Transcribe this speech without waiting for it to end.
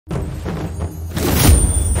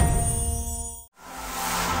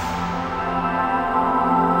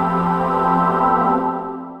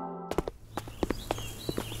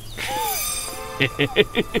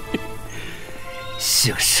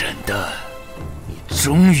姓沈的，你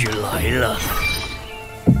终于来了！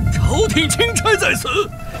朝廷钦差在此，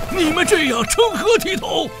你们这样成何体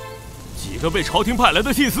统？几个被朝廷派来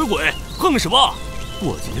的替死鬼，横什么？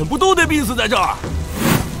过几天不都得病死在这儿？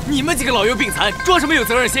你们几个老幼病残，装什么有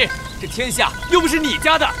责任心？这天下又不是你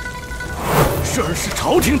家的。事儿是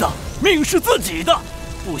朝廷的，命是自己的，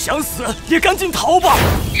不想死也赶紧逃吧！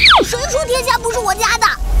谁说天下不是我家的？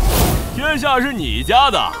天下是你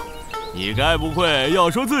家的，你该不会要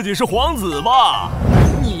说自己是皇子吧？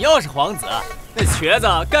你要是皇子，那瘸子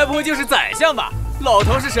该不会就是宰相吧？老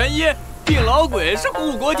头是神医，病老鬼是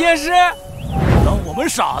护国天师。当我们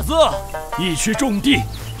傻子？一区重地，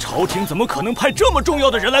朝廷怎么可能派这么重要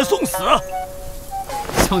的人来送死？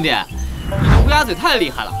兄弟，你这乌鸦嘴太厉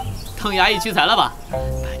害了，当衙役屈才了吧？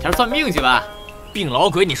改天算命去吧。病老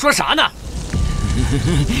鬼，你说啥呢？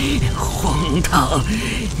荒唐！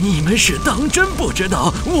你们是当真不知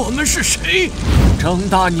道我们是谁？睁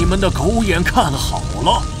大你们的狗眼看好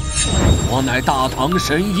了，我乃大唐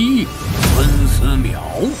神医孙思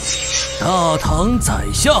邈，大唐宰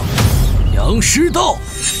相杨师道，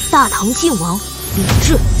大唐晋王李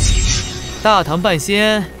治，大唐半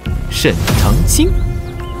仙沈长青。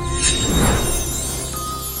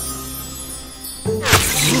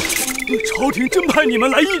朝廷真派你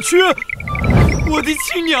们来一区？我的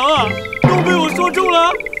亲娘啊，都被我说中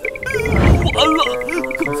了！完了，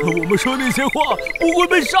刚才我们说那些话不会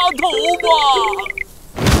被杀头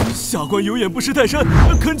吧？下官有眼不识泰山，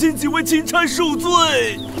恳请几位钦差恕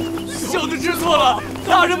罪。小的知错了，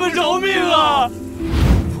大人们饶命啊！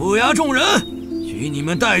府衙众人，许你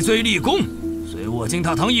们戴罪立功，随我进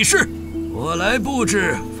大唐议事，我来布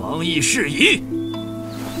置防疫事宜。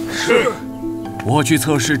是。我去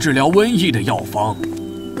测试治疗瘟疫的药方。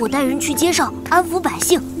我带人去街上安抚百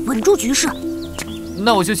姓，稳住局势。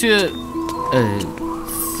那我就去，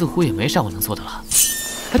似乎也没啥我能做的了。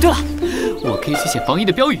哎，对了，我可以去写防疫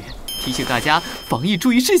的标语，提醒大家防疫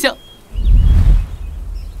注意事项。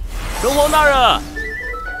城隍大人，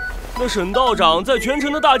那沈道长在全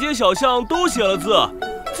城的大街小巷都写了字，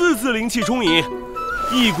字字灵气充盈，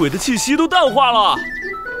异鬼的气息都淡化了。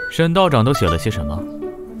沈道长都写了些什么？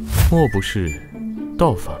莫不是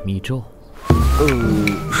道法密咒？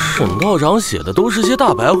沈道长写的都是些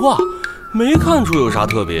大白话，没看出有啥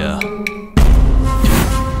特别。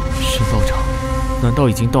沈道长难道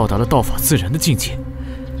已经到达了道法自然的境界？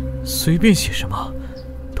随便写什么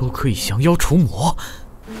都可以降妖除魔。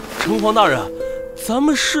城隍大人，咱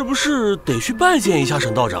们是不是得去拜见一下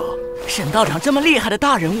沈道长？沈道长这么厉害的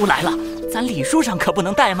大人物来了，咱礼数上可不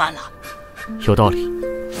能怠慢了。有道理，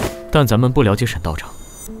但咱们不了解沈道长，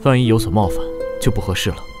万一有所冒犯就不合适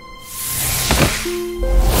了。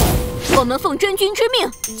我们奉真君之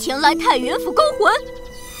命前来太原府勾魂。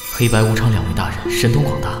黑白无常两位大人神通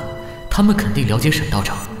广大，他们肯定了解沈道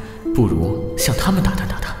长，不如向他们打探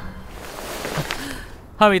打探。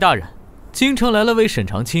二位大人，京城来了位沈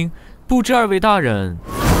长青，不知二位大人……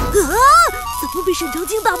怎么被沈长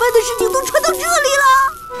青打败的事情都传到这里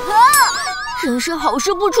了？人是好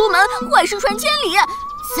事不出门，坏事传千里，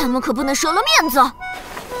咱们可不能折了面子。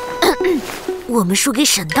我们输给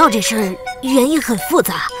沈道这事儿原因很复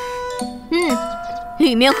杂，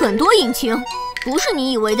里面很多隐情，不是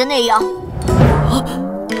你以为的那样。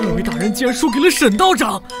二位大人竟然输给了沈道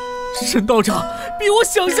长，沈道长比我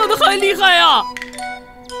想象的还厉害啊！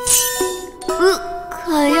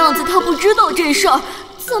看样子他不知道这事儿，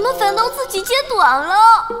怎么反倒自己揭短了？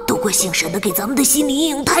都怪姓沈的给咱们的心理阴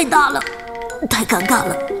影太大了，太尴尬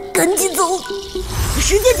了，赶紧走！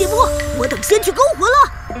时间紧迫，我等先去勾魂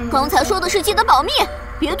了。刚才说的事记得保密，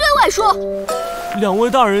别对外说。两位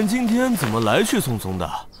大人今天怎么来去匆匆的？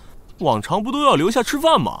往常不都要留下吃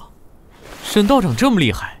饭吗？沈道长这么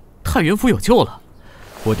厉害，太原府有救了，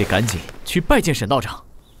我得赶紧去拜见沈道长。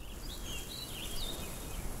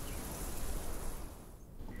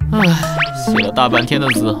写了大半天的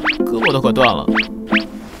字，胳膊都快断了。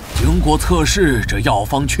经过测试，这药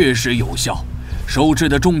方确实有效，收治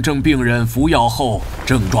的重症病人服药后，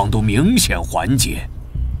症状都明显缓解。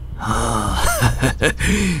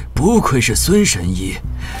不愧是孙神医，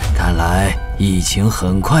看来疫情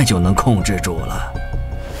很快就能控制住了。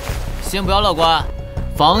先不要乐观，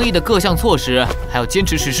防疫的各项措施还要坚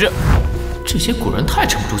持实施。这些古人太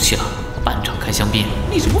沉不住气了，半场开香槟，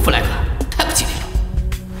立什么 flag， 太不吉利了。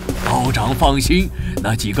道长放心，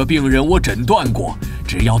那几个病人我诊断过，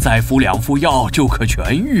只要再服2副药就可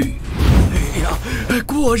痊愈。哎呀，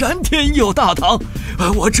果然天意有大唐，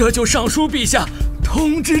我这就上书陛下，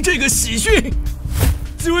通知这个喜讯。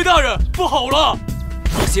几位大人，不好了！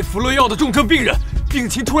那些服了药的重症病人病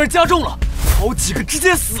情突然加重了，好几个直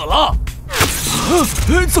接死了。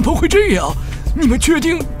怎么会这样？你们确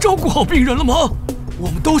定照顾好病人了吗？我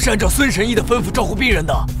们都是按照孙神医的吩咐照顾病人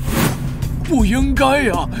的。不应该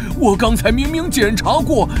呀！我刚才明明检查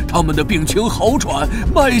过，他们的病情好转，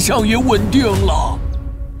脉象也稳定了。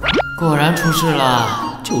果然出事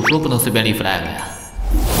了，就说不能随便立 flag 呀。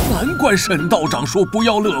难怪沈道长说不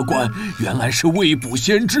要乐观，原来是未卜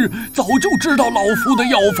先知，早就知道老夫的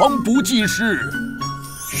药方不济事。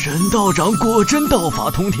沈道长果真道法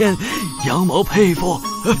通天，羊毛佩服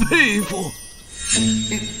佩服。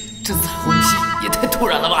这彩虹屁也太突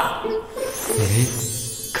然了吧！哎，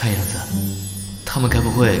看样子他们该不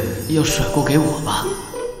会要甩锅给我吧？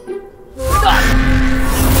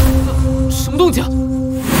什么动静？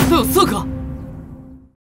都有刺客！